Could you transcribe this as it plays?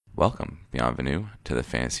Welcome, Bienvenue, to the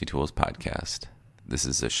Fantasy Tools Podcast. This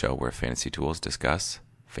is a show where Fantasy Tools discuss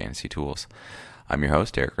fantasy tools. I'm your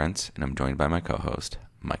host, Eric Rentz, and I'm joined by my co-host,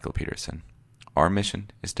 Michael Peterson. Our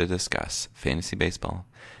mission is to discuss fantasy baseball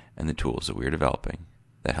and the tools that we're developing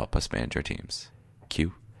that help us manage our teams.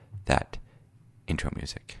 Cue that intro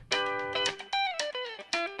music.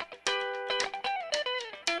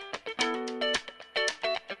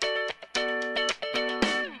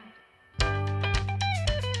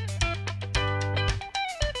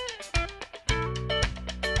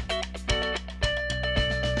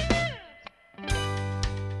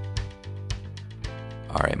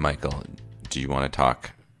 All right, Michael, do you want to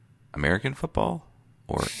talk American football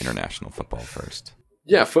or international football first?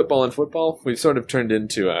 Yeah, football and football. We've sort of turned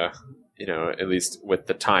into at least with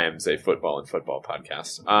the Times, a football and football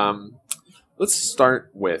podcast. Let's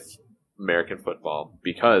start with American football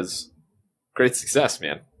because great success,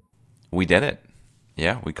 man. We did it.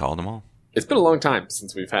 Yeah, we called them all. It's been a long time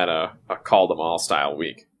since we've had a call them all style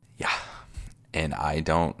week. Yeah, and I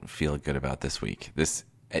don't feel good about this week.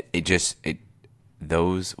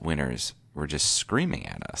 Those winners were just screaming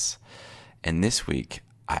at us. And this week,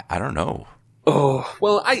 I don't know. Oh,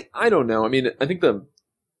 well, I don't know. I mean, I think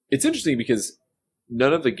it's interesting because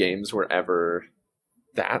none of the games were ever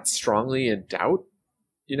that strongly in doubt.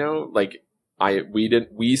 You know, like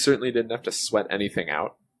we certainly didn't have to sweat anything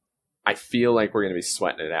out. I feel like we're going to be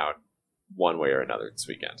sweating it out one way or another this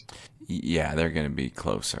weekend. Yeah, they're going to be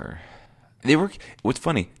closer. What's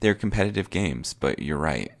funny, they're competitive games, but you're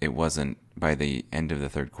right. It wasn't by the end of the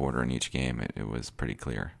third quarter in each game. It was pretty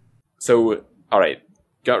clear. So, all right,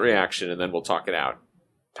 gut reaction, and then we'll talk it out.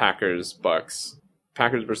 Packers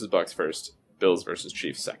versus Bucks first. Bills versus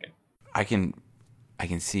Chiefs second. I can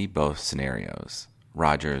see both scenarios.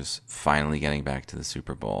 Rodgers finally getting back to the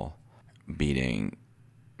Super Bowl, beating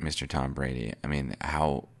Mr. Tom Brady. I mean,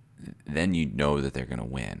 then you know that they're going to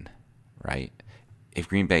win, right? If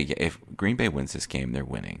Green Bay wins this game, they're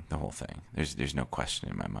winning the whole thing. There's no question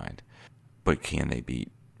in my mind. But can they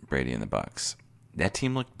beat Brady and the Bucks? That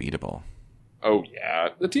team looked beatable. Oh yeah,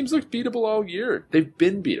 the teams looked beatable all year. They've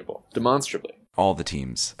been beatable demonstrably. All the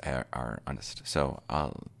teams are honest. So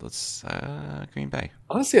let's Green Bay.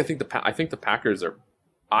 Honestly, I think the Packers are.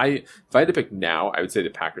 If I had to pick now, I would say the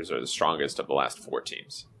Packers are the strongest of the last four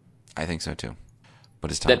teams. I think so too.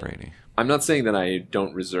 But it's Tom Brady. I'm not saying that I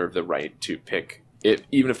don't reserve the right to pick.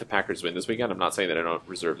 Even if the Packers win this weekend, I'm not saying that I don't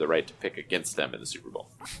reserve the right to pick against them in the Super Bowl.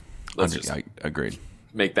 I agreed.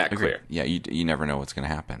 Make that clear. Yeah, you never know what's going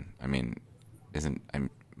to happen. I mean,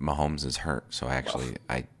 Mahomes is hurt, so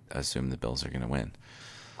I assume the Bills are going to win.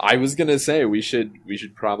 I was going to say we should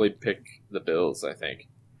probably pick the Bills. I think.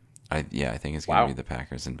 I think it's going to be the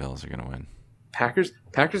Packers and Bills are going to win. Packers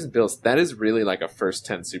and Bills. That is really like a first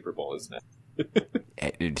 10 Super Bowl, isn't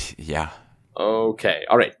it? Yeah. Okay.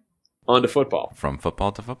 All right. On to football. From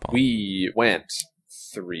football to football. We went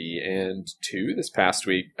 3-2 this past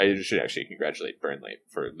week. I should actually congratulate Burnley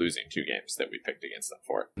for losing 2 games that we picked against them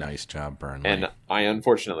for. Nice job, Burnley. And I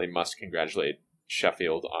unfortunately must congratulate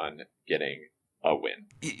Sheffield on getting a win.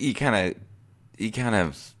 You kind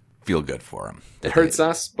of feel good for them. It hurts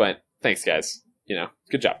us, but thanks, guys.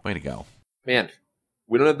 Good job. Way to go. Man,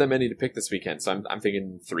 we don't have that many to pick this weekend, so I'm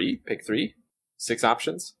thinking 3. Pick 3. 6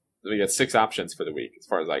 options. We got 6 options for the week, as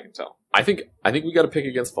far as I can tell. I think we got to pick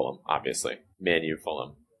against Fulham, obviously. Man U,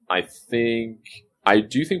 Fulham. I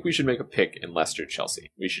do think we should make a pick in Leicester,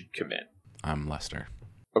 Chelsea. We should commit. I'm Leicester.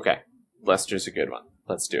 Okay, Leicester's a good one.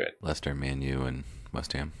 Let's do it. Leicester, Man U, and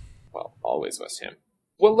West Ham. Well, always West Ham.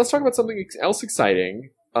 Well, let's talk about something else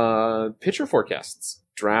exciting. Pitcher forecasts.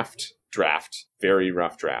 Draft. Very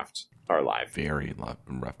rough draft are live. Very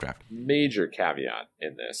rough draft. Major caveat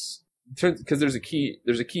in this. Because there's a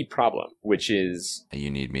key problem, which is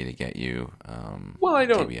you need me to get you. I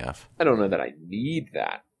don't. TBF. I don't know that I need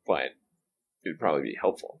that, but it would probably be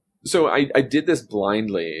helpful. So I did this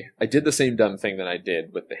blindly. I did the same dumb thing that I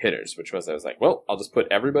did with the hitters, which was I was like, well, I'll just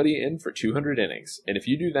put everybody in for 200 innings, and if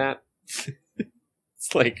you do that,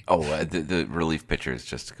 it's like the relief pitchers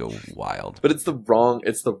just go wild. But it's the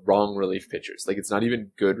wrong relief pitchers. Like it's not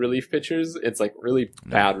even good relief pitchers. It's like really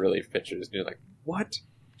bad relief pitchers. And you're like, what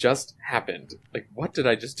just happened? Like, what did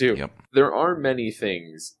I just do? Yep. There are many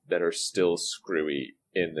things that are still screwy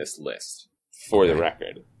in this list, for the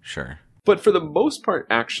record. Sure. But for the most part,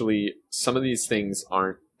 actually, some of these things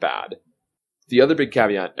aren't bad. The other big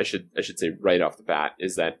caveat I should say right off the bat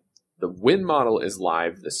is that the win model is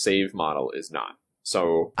live, the save model is not.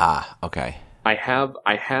 So okay. I have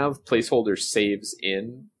placeholder saves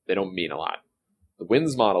in. They don't mean a lot. The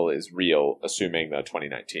wins model is real, assuming the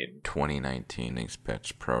 2019 innings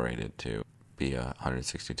pitch prorated to be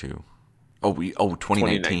 162.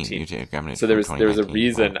 2019. 2019. So there was a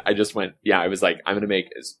reason. Wow. I just went, I was like, I'm going to make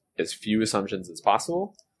as few assumptions as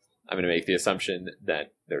possible. I'm going to make the assumption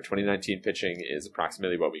that their 2019 pitching is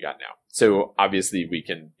approximately what we got now. So obviously we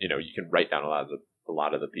can, you can write down a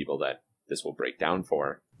lot of the people that this will break down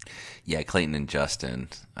for. Yeah, Clayton and Justin.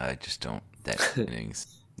 I just don't that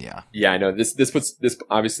innings. Yeah. Yeah, I know. This puts this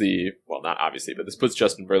obviously, well, not obviously, but this puts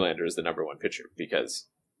Justin Verlander as the number one pitcher because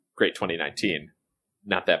great 2019,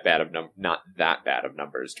 not that bad of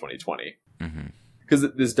numbers 2020. Because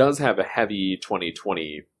this does have a heavy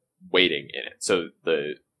 2020 weighting in it. So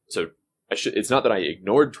it's not that I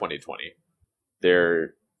ignored 2020.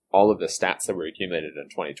 All of the stats that were accumulated in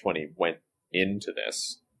 2020 went into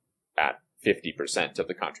this at 50% of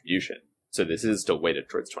the contribution. So this is still weighted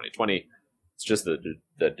towards 2020. It's just the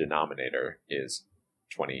denominator is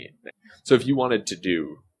 20. So if you wanted to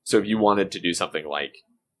do something like,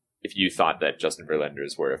 if you thought that Justin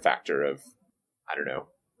Verlanders were a factor of, I don't know,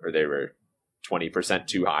 or they were 20%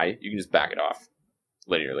 too high, you can just back it off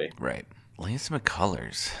linearly. Right. Lance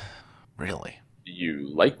McCullers. Really?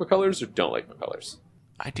 You like McCullers or don't like McCullers?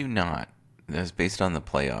 I do not. That was based on the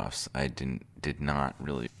playoffs. I did not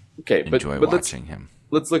really enjoy watching him.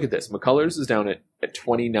 Let's look at this. McCullers is down at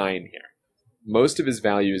 29 here. Most of his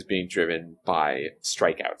value is being driven by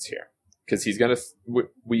strikeouts here. Because he's going to,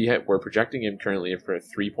 we're projecting him currently for a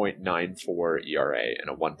 3.94 ERA and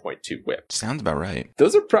a 1.2 WHIP. Sounds about right.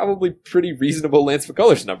 Those are probably pretty reasonable Lance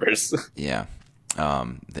McCullers numbers. Yeah.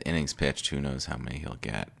 The innings pitched, who knows how many he'll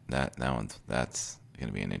get. That's going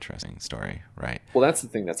to be an interesting story, right? Well, that's the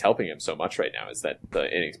thing that's helping him so much right now is that the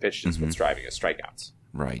innings pitched is what's driving his strikeouts.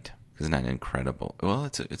 Right. Isn't that incredible? Well,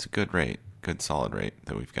 it's a good rate, good solid rate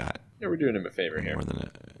that we've got. Yeah, we're doing him a favor here. More than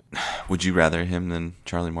would you rather him than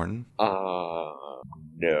Charlie Morton?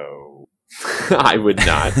 No. I would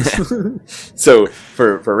not. So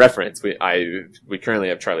for reference, we currently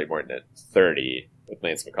have Charlie Morton at 30 with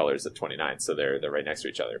Lance McCullers at 29, so they're right next to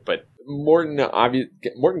each other. But Morton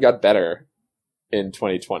got better in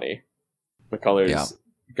 2020. McCullers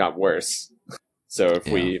got worse. So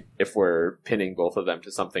if we're pinning both of them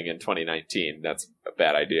to something in 2019, that's a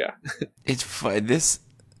bad idea. It's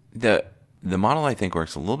the model I think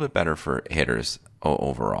works a little bit better for hitters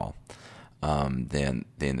overall than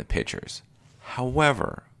the pitchers.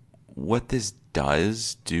 However, what this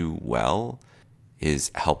does do well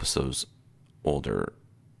is helps those older,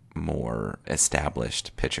 more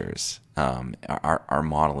established pitchers. Our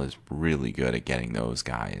model is really good at getting those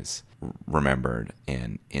guys remembered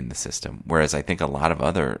and in the system. Whereas I think a lot of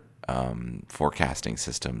other forecasting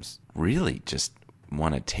systems really just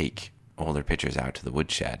want to take older pitchers out to the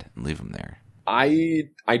woodshed and leave them there.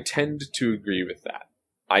 I tend to agree with that.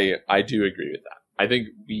 I do agree with that. I think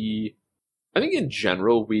in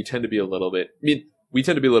general we tend to be a little bit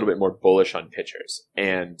more bullish on pitchers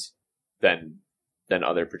and than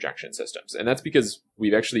other projection systems. And that's because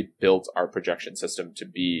we've actually built our projection system to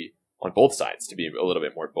be on both sides, to be a little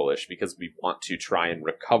bit more bullish, because we want to try and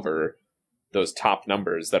recover those top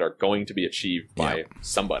numbers that are going to be achieved by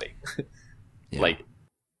somebody. Like,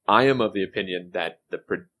 I am of the opinion that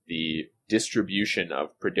the distribution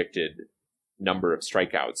of predicted number of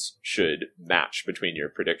strikeouts should match between your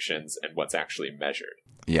predictions and what's actually measured.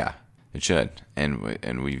 Yeah, it should. And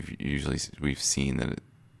we've seen that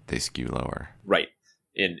they skew lower. Right.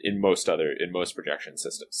 In most projection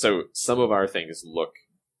systems. So some of our things look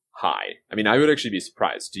high. I mean, I would actually be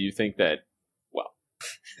surprised. Do you think that, well,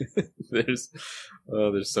 there's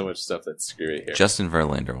so much stuff that's screwy here. Justin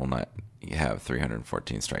Verlander will not have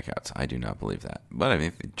 314 strikeouts. I do not believe that. But I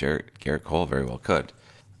mean, Garrett Cole very well could.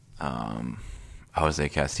 Jose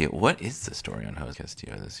Castillo. What is the story on Jose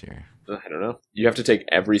Castillo this year? I don't know. You have to take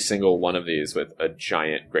every single one of these with a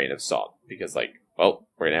giant grain of salt because, we're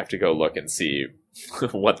going to have to go look and see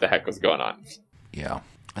what the heck was going on. Yeah.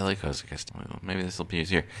 I like Jose Castillo. Maybe this will be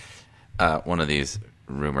easier. One of these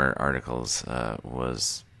rumor articles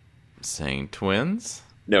was saying twins.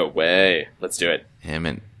 No way. Let's do it. Him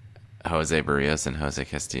and Jose Barrios and Jose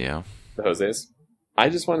Castillo. The Jose's. I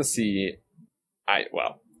just want to see. I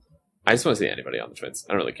just want to see anybody on the Twins.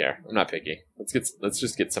 I don't really care. I'm not picky. Let's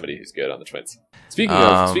just get somebody who's good on the Twins.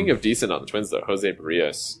 Speaking of decent on the Twins, though, Jose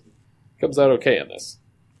Barrios comes out okay in this.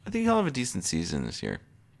 I think he'll have a decent season this year.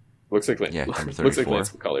 Looks like Lance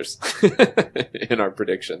McCullers in our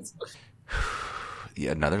predictions.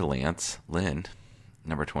 Yeah, another Lance Lynn,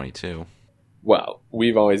 number 22. Well,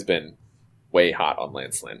 we've always been way hot on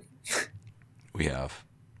Lance Lynn. We have.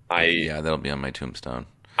 That'll be on my tombstone.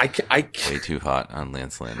 I can't, way too hot on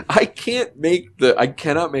Lance Lynn. I cannot make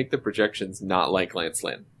the projections not like Lance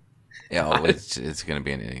Lynn. Yeah, oh, I, it's going to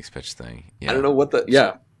be an innings pitch thing. I don't Yeah. know what the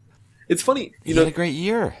yeah. It's funny, He had a great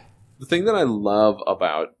year. the thing that I love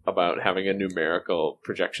about having a numerical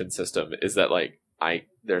projection system is that like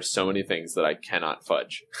there's so many things that I cannot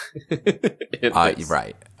fudge. in this.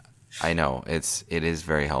 Right. I know it is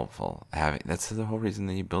very helpful. That's the whole reason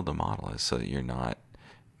that you build a model is so that you're not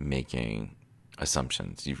making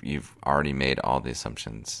assumptions. You've already made all the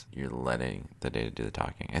assumptions. You're letting the data do the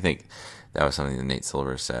talking. I think that was something that Nate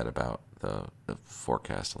Silver said about the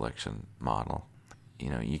forecast election model.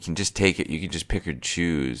 You can just take it. You can just pick or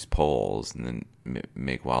choose polls and then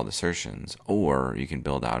make wild assertions, or you can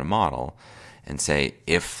build out a model and say,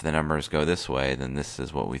 if the numbers go this way, then this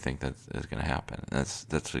is what we think that is going to happen. And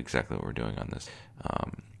that's exactly what we're doing on this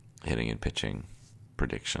hitting and pitching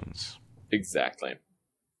predictions. Exactly.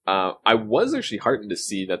 I was actually heartened to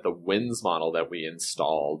see that the wins model that we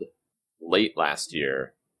installed late last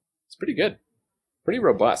year is pretty good, pretty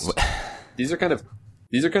robust. These are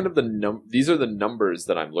the numbers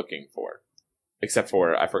that I'm looking for, except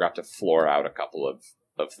for I forgot to floor out a couple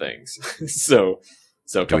of things. so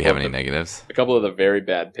do we have any negatives? A couple of the very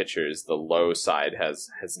bad pitchers, the low side has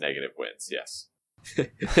negative wins. Yes.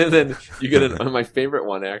 And then you get my favorite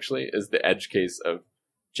one actually is the edge case of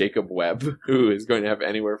Jacob Webb, who is going to have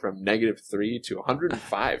anywhere from -3 to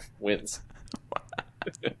 105 wins.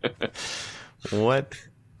 What?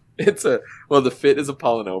 The fit is a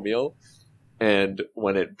polynomial, and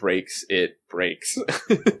when it breaks, it breaks.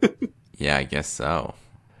 Yeah, I guess so.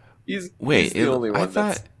 He's the only one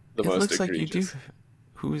that's the most looks egregious. Like you do.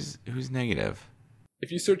 Who's negative?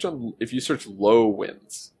 If you search low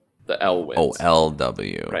wins, the L wins. Oh,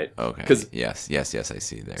 LW. Right. Okay. Yes, I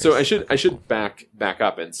see there. So I should back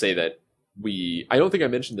up and say that I don't think I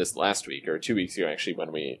mentioned this last week or 2 weeks ago actually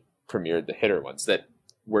when we premiered the hitter ones, that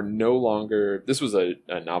we're no longer, this was a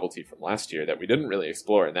novelty from last year that we didn't really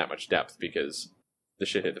explore in that much depth because the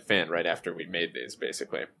shit hit the fan right after we made these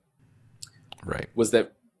basically. Right. Was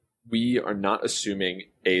that we are not assuming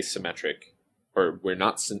we're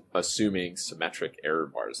not assuming symmetric error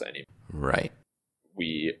bars anymore. Right.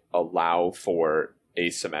 We allow for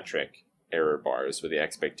asymmetric error bars with the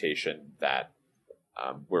expectation that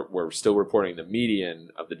we're still reporting the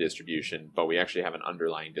median of the distribution, but we actually have an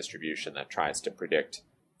underlying distribution that tries to predict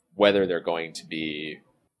whether they're going to be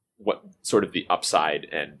what sort of the upside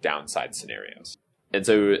and downside scenarios. And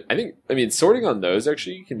so sorting on those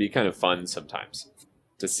actually can be kind of fun sometimes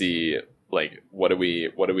to see like what do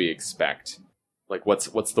we expect. Like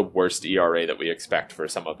what's the worst ERA that we expect for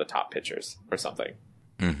some of the top pitchers or something?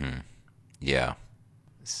 Mm-hmm. Yeah.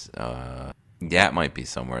 Yeah, it might be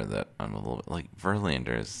somewhere that I'm a little bit like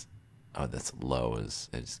Verlander's. Oh, that's low is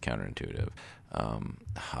counterintuitive.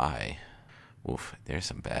 High. Oof, there's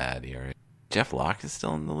some bad ERA. Jeff Locke is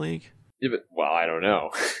still in the league? Yeah, but, well, I don't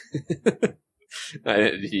know.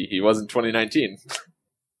 He was in 2019.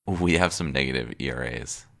 We have some negative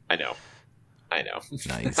ERAs. I know.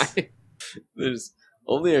 Nice. There's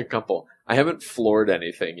only a couple. I haven't floored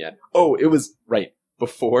anything yet. Oh, it was right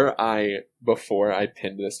before I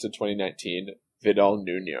pinned this to 2019. Vidal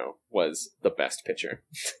Nuno was the best pitcher.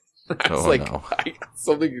 I was no.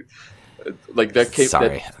 Something like that came.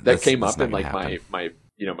 Sorry, that came up in like happen.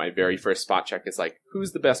 my very first spot check is like,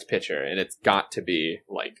 who's the best pitcher, and it's got to be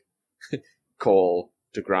like Cole,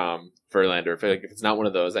 DeGrom, Verlander. If it's not one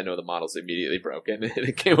of those, I know the model's immediately broken. And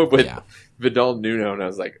it came up with Vidal Nuno, and I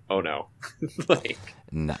was like, oh no. Like,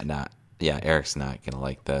 Eric's not going to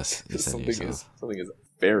like this. Something is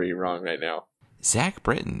very wrong right now. Zach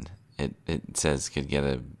Britton, it says, could get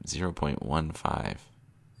a 0.15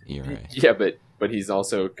 ERA. Yeah, but he's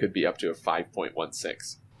also could be up to a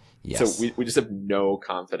 5.16. Yes. So we just have no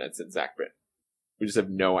confidence in Zach Britton. We just have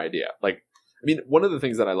no idea. Like, I mean, one of the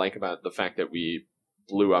things that I like about the fact that we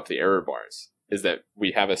blew up the error bars is that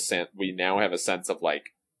we now have a sense of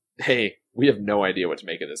like, hey, we have no idea what to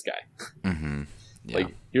make of this guy. Mm-hmm. Yeah.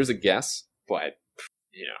 Like, here's a guess, but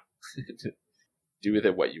do with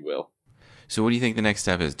it what you will. So what do you think the next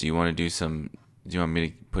step is? Do you want me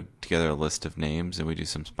to put together a list of names and we do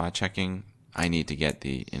some spot checking? I need to get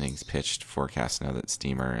the innings pitched forecast now that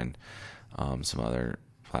Steamer and some other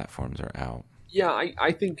platforms are out. Yeah,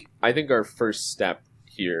 I think our first step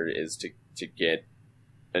here is to get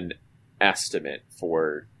an estimate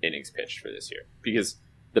for innings pitched for this year, because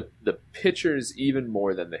the pitchers, even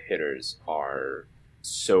more than the hitters, are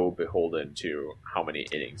so beholden to how many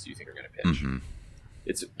innings you think are going to pitch. Mm-hmm.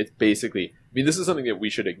 It's basically, I mean, this is something that we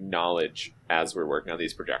should acknowledge as we're working on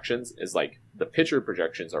these projections, is like the pitcher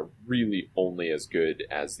projections are really only as good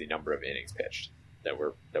as the number of innings pitched.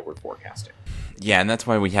 we're forecasting. Yeah, and that's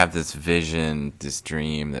why we have this vision, this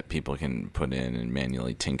dream that people can put in and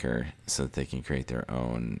manually tinker so that they can create their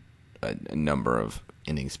own a number of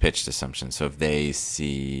innings pitched assumptions. So if they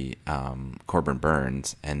see Corbin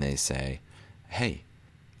Burns and they say, "Hey,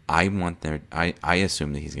 I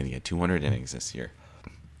assume that he's going to get 200 innings this year,"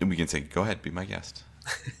 and we can say, "Go ahead, be my guest,"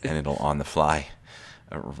 and it'll on the fly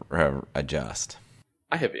adjust.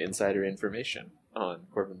 I have insider information on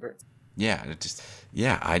Corbin Burns. Yeah,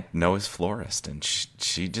 I know his florist, and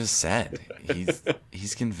she just said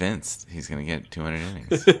he's convinced he's going to get 200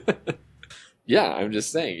 innings. Yeah, I'm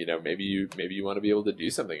just saying, maybe you want to be able to do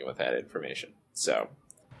something with that information. So,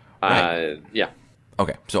 Right. Yeah.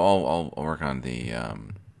 Okay, so I'll work on the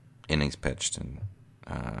innings pitched and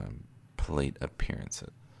plate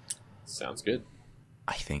appearances. Sounds good.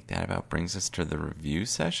 I think that about brings us to the review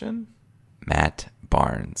session. Matt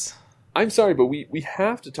Barnes. I'm sorry, but we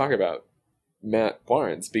have to talk about Matt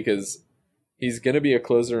Barnes because he's going to be a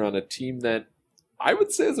closer on a team that I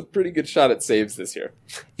would say is a pretty good shot at saves this year.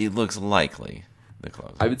 It looks likely the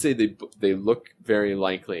closer. I would say they look very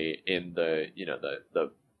likely in the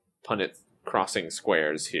the pundit crossing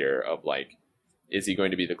squares here of like, is he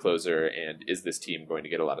going to be the closer and is this team going to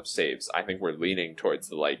get a lot of saves? I think we're leaning towards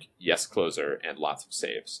the like yes closer and lots of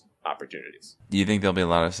saves opportunities. Do you think there'll be a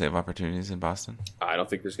lot of save opportunities in Boston? I don't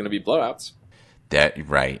think there's going to be blowouts.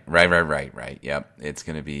 Right. Yep, it's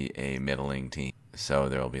going to be a middling team, so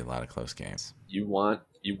there will be a lot of close games. You want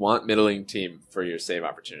middling team for your save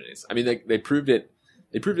opportunities. I mean, they proved it.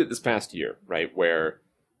 They proved it this past year, right? Where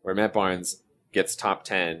Matt Barnes gets top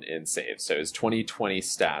 10 in saves. So his 2020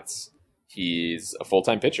 stats, he's a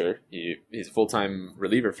full-time pitcher. He's a full-time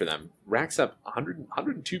reliever for them. Racks up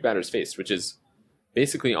 102 batters faced, which is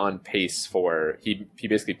basically on pace for he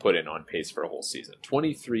basically put in on pace for a whole season.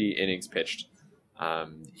 23 innings pitched.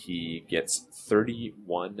 He gets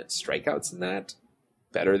 31 strikeouts in that.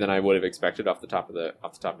 Better than I would have expected off the top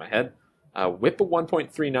of my head. WHIP of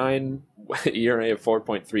 1.39, ERA of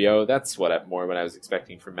 4.30. That's what I was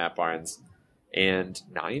expecting from Matt Barnes, and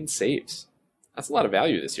 9 saves. That's a lot of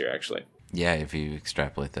value this year, actually. Yeah, if you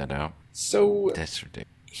extrapolate that out. So That's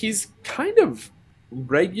ridiculous. He's kind of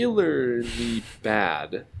regularly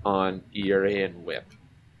bad on ERA and WHIP.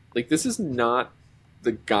 Like, this is not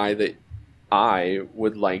the guy that I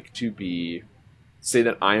would like to be. Say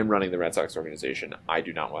that I am running the Red Sox organization. I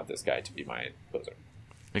do not want this guy to be my closer.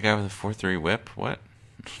 The guy with a 4.3 WHIP? What?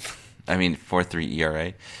 I mean, 4.3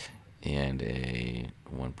 ERA and a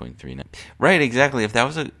 1.39. Right, exactly. If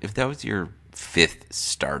that was your 5th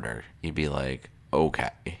starter, you'd be like,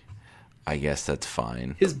 okay, I guess that's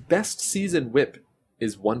fine. His best season WHIP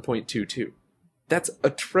is 1.22. That's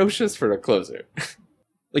atrocious for a closer.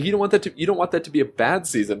 Like, you don't want that to be a bad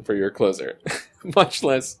season for your closer, much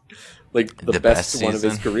less like the best one of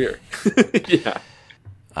his career. Yeah.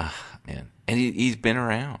 Man, and he's been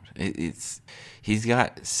around. He's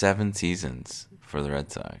got 7 seasons for the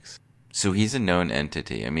Red Sox, so he's a known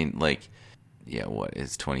entity. I mean, like, yeah, what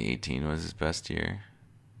is 2018 was his best year.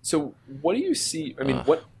 So what do you see? I mean,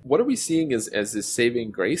 what are we seeing as his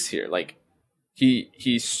saving grace here? Like, he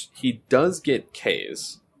does get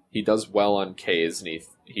Ks. He does well on Ks, and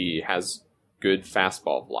he has good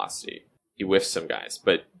fastball velocity. He whiffs some guys,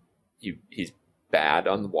 but he's bad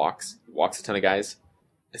on the walks. He walks a ton of guys.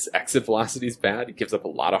 His exit velocity is bad. He gives up a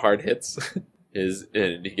lot of hard hits.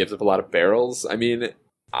 And he gives up a lot of barrels. I mean,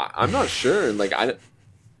 I'm not sure. Like,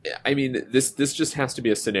 I mean, this just has to be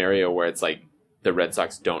a scenario where it's like the Red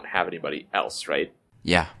Sox don't have anybody else, right?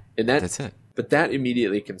 Yeah, and that's it. But that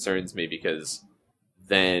immediately concerns me because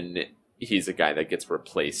then he's a guy that gets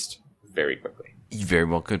replaced very quickly. He very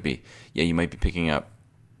well could be. Yeah, you might be picking up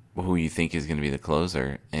who you think is going to be the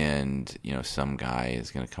closer, and some guy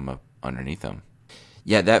is going to come up underneath him.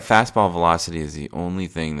 Yeah, that fastball velocity is the only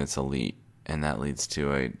thing that's elite, and that leads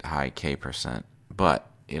to a high K %. But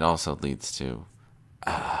it also leads to,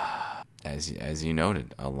 as you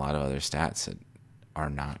noted, a lot of other stats that are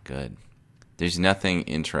not good. There's nothing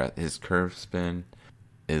interesting. His curve spin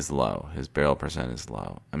is low. His barrel percent is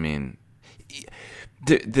low. I mean,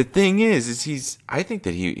 the thing is I think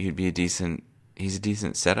that he'd be he's a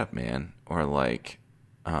decent setup man, or like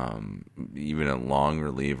even a long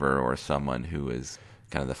reliever, or someone who is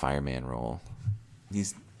kind of the fireman role.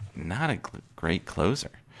 He's not a great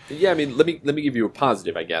closer. Yeah, I mean, let me give you a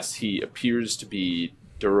positive, I guess. He appears to be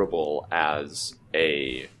durable as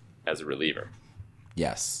a reliever.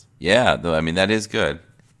 Yes. Yeah, though, I mean, that is good.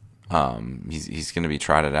 He's going to be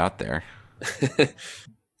trotted out there.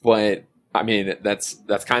 But I mean, that's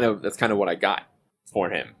kind of what I got for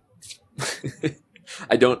him.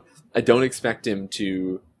 I don't expect him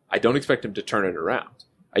to I don't expect him to turn it around.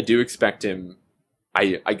 I do expect him.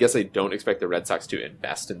 I guess I don't expect the Red Sox to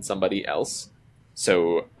invest in somebody else.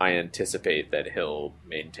 So I anticipate that he'll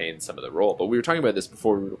maintain some of the role. But we were talking about this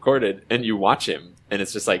before we recorded, and you watch him, and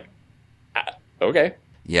it's just like, okay.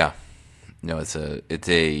 Yeah. No,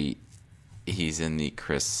 he's in the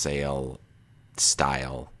Chris Sale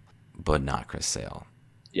style, but not Chris Sale.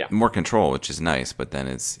 Yeah. More control, which is nice, but then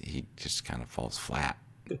he just kind of falls flat.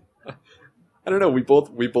 I don't know. We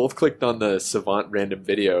both clicked on the Savant random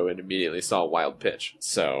video and immediately saw a wild pitch.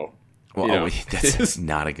 So, that's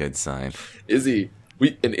not a good sign.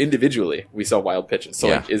 And individually we saw wild pitches. So,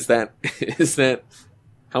 like, is that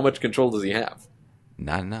how much control does he have?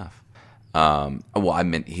 Not enough. Well, I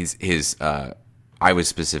meant I was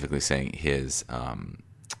specifically saying his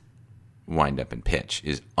wind up and pitch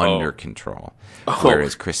is under control,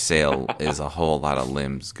 whereas Chris Sale is a whole lot of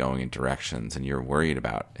limbs going in directions, and you're worried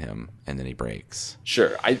about him, and then he breaks.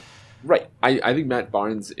 Sure, I think Matt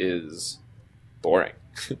Barnes is boring,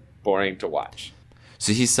 boring to watch.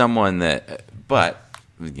 So he's someone that, but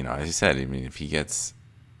as I said, I mean, if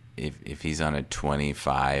he's on a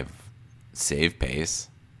 25 save pace,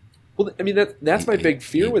 well, I mean that's my big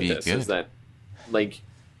fear with this good. Is that like.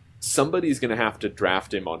 Somebody's going to have to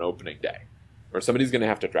draft him on opening day. Or somebody's going to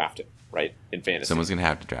have to draft him, right, in fantasy. Someone's going to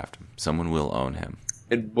have to draft him. Someone will own him.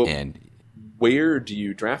 And where do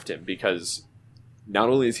you draft him? Because not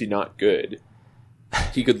only is he not good,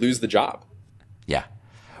 he could lose the job. Yeah.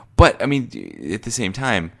 But, I mean, at the same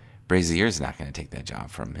time, Brazier's not going to take that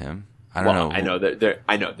job from him. I don't know. I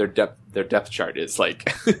know. Their depth chart is,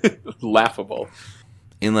 like, laughable.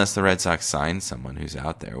 Unless the Red Sox sign someone who's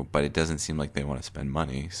out there, but it doesn't seem like they want to spend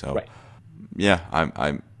money. So, right. Yeah,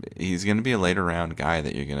 he's going to be a later round guy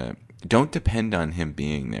that you're going to don't depend on him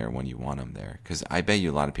being there when you want him there, because I bet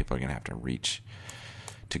you a lot of people are going to have to reach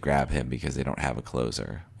to grab him because they don't have a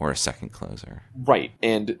closer or a second closer. Right,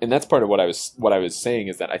 and that's part of what I was saying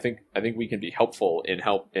is that I think we can be helpful in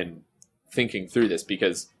thinking through this,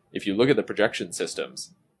 because if you look at the projection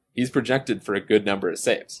systems, he's projected for a good number of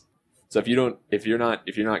saves. So if you're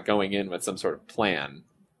not going in with some sort of plan,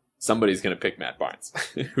 somebody's going to pick Matt Barnes,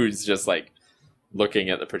 who's just like looking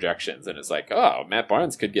at the projections and is like, oh, Matt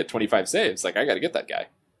Barnes could get 25 saves. Like, I got to get that guy.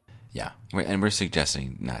 Yeah, and we're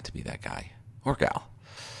suggesting not to be that guy or gal.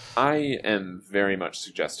 I am very much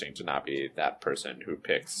suggesting to not be that person who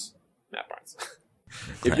picks Matt Barnes.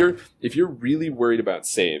 If you're really worried about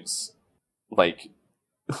saves, like,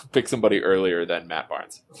 pick somebody earlier than Matt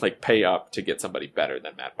Barnes. Like, pay up to get somebody better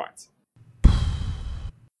than Matt Barnes.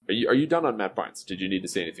 Are you done on Matt Barnes? Did you need to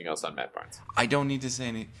say anything else on Matt Barnes? I don't need to say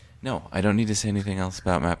anything else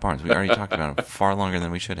about Matt Barnes. We already talked about him far longer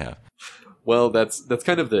than we should have. Well, that's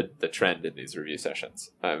kind of the trend in these review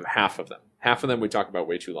sessions. Half of them we talk about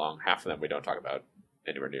way too long. Half of them we don't talk about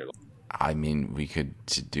anywhere near long. I mean, we could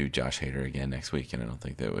do Josh Hader again next week, and I don't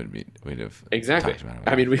think that we'd have exactly. talked about him.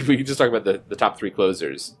 I mean, we could just talk about the top 3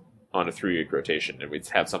 closers on a 3-week rotation, and we'd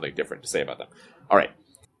have something different to say about them. All right.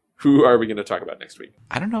 Who are we going to talk about next week?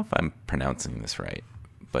 I don't know if I'm pronouncing this right,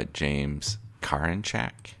 but James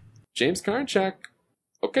Karinchak. James Karinchak.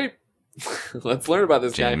 Okay. Let's learn about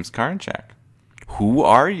this guy. James Karinchak. Who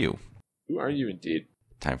are you? Who are you indeed?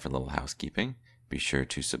 Time for a little housekeeping. Be sure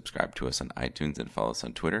to subscribe to us on iTunes and follow us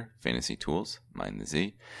on Twitter, Fantasy Tools, Mind the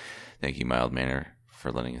Z. Thank you, Mild Manner,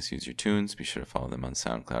 for letting us use your tunes. Be sure to follow them on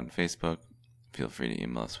SoundCloud and Facebook. Feel free to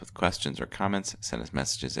email us with questions or comments. Send us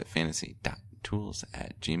messages at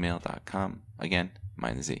fantasy.tools@gmail.com. Again,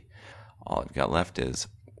 Mind the Z. All I've got left is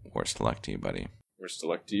worst of luck to you, buddy. Worst of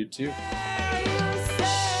luck to you, too.